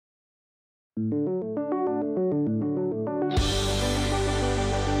Hello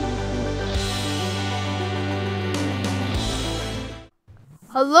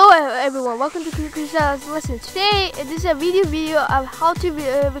everyone, welcome to Krishna. Listen, today this is a video of how to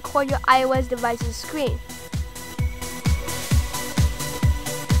record your iOS device's screen.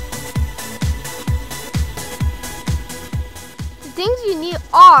 The things you need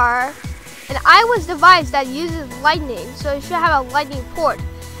are an iOS device that uses lightning, so it should have a lightning port,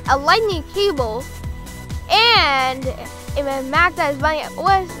 a lightning cable, and a Mac that is running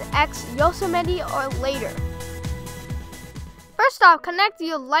OS X Yosemite or later. First off, connect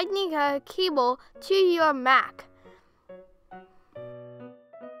your lightning cable to your Mac.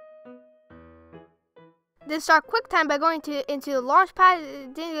 Then start Quicktime by going into the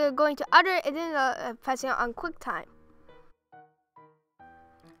Launchpad, then going to Other, and then pressing on Quicktime.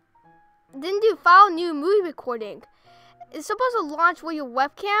 Then do File New Movie Recording. It's supposed to launch with your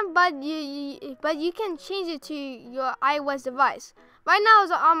webcam, but you can change it to your iOS device. Right now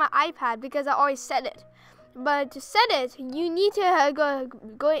it's on my iPad because I already set it. But to set it, you need to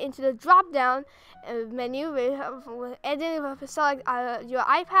go into the drop-down menu and then select your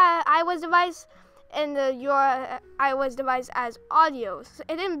iOS device and your iOS device as audio.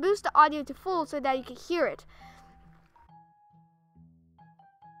 And then boost the audio to full so that you can hear it.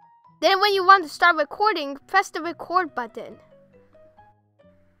 Then when you want to start recording, press the record button.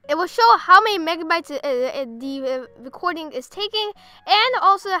 It will show how many megabytes the recording is taking and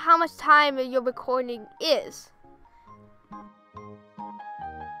also how much time your recording is.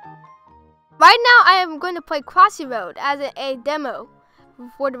 Right now I am going to play Crossy Road as a demo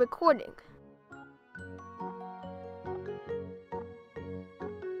for the recording.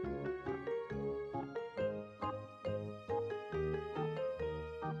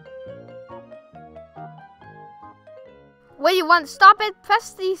 When you want to stop it,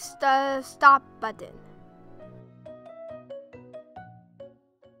 press the stop button.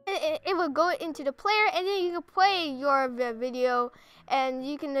 It will go into the player, and then you can play your video and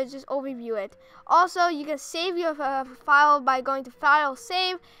you can just overview it. Also, you can save your file by going to File,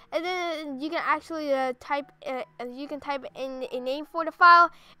 Save, and then you can actually type in a name for the file,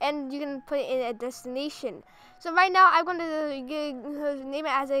 and you can put it in a destination. So right now, I'm going to name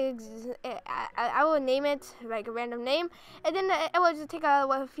it as I will name it like a random name, and then it will just take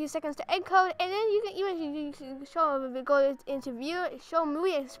a few seconds to encode, and then you can even go into View, Show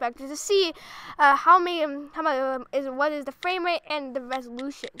Movie Inspector to see what is the frame rate and the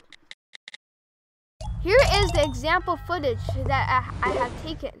resolution. Here is the example footage that I have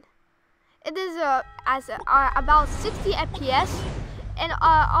taken. It is about 60 FPS, and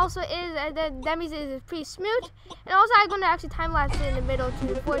also that means it is pretty smooth. And also I'm going to actually time lapse it in the middle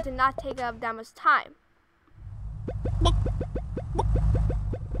for it to not take up that much time.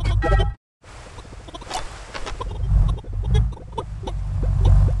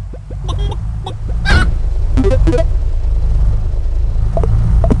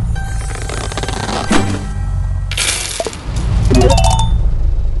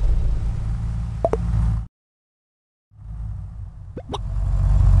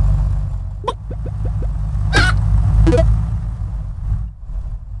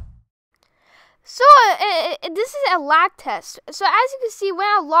 So this is a lag test. So as you can see, when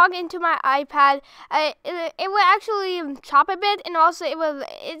I log into my iPad, it will actually chop a bit, and also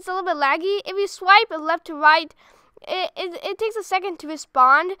it's a little bit laggy. If you swipe left to right, it takes a second to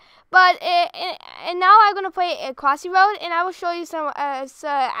respond. But and now I'm gonna play a Crossy Road, and I will show you some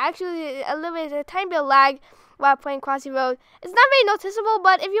actually a tiny bit of lag while playing Crossy Road. It's not very noticeable,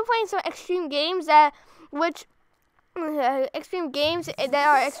 but if you're playing some extreme games that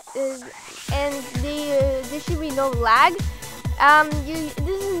are and there should be no lag.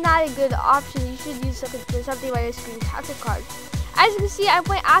 This is not a good option. You should use something like a screen capture card. As you can see, I'm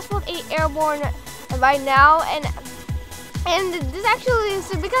playing Asphalt 8 Airborne right now, and this actually is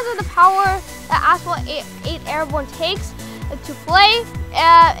because of the power that Asphalt 8 Airborne takes to play.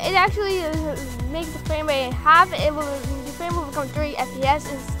 It actually makes the frame rate half. The frame will become 30 FPS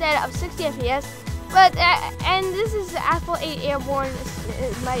instead of 60 FPS. But and this is Asphalt 8 Airborne.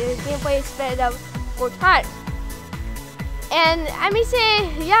 My gameplay is sped up 4 times. And I may say,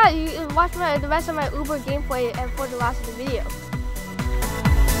 yeah, you watch the rest of my Uber gameplay for the last of the video.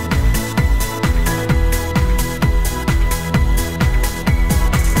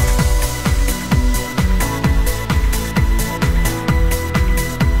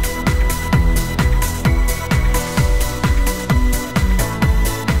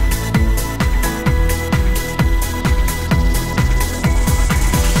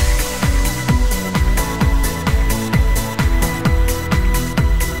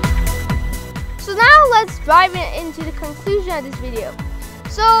 let's dive into the conclusion of this video.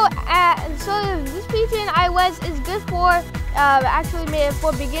 So this feature in iOS is good for actually made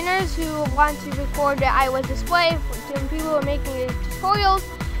for beginners who want to record their iOS display, to people who are making tutorials.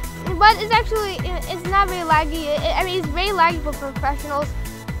 But it's not very laggy. It's very laggy for professionals.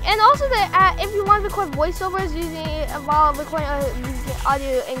 And also if you want to record voiceovers using while recording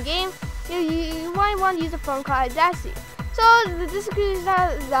audio in game, you might want to use a phone called Audacity. So this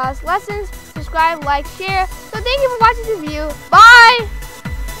is lessons. Subscribe, like, share. So thank you for watching this video. Bye.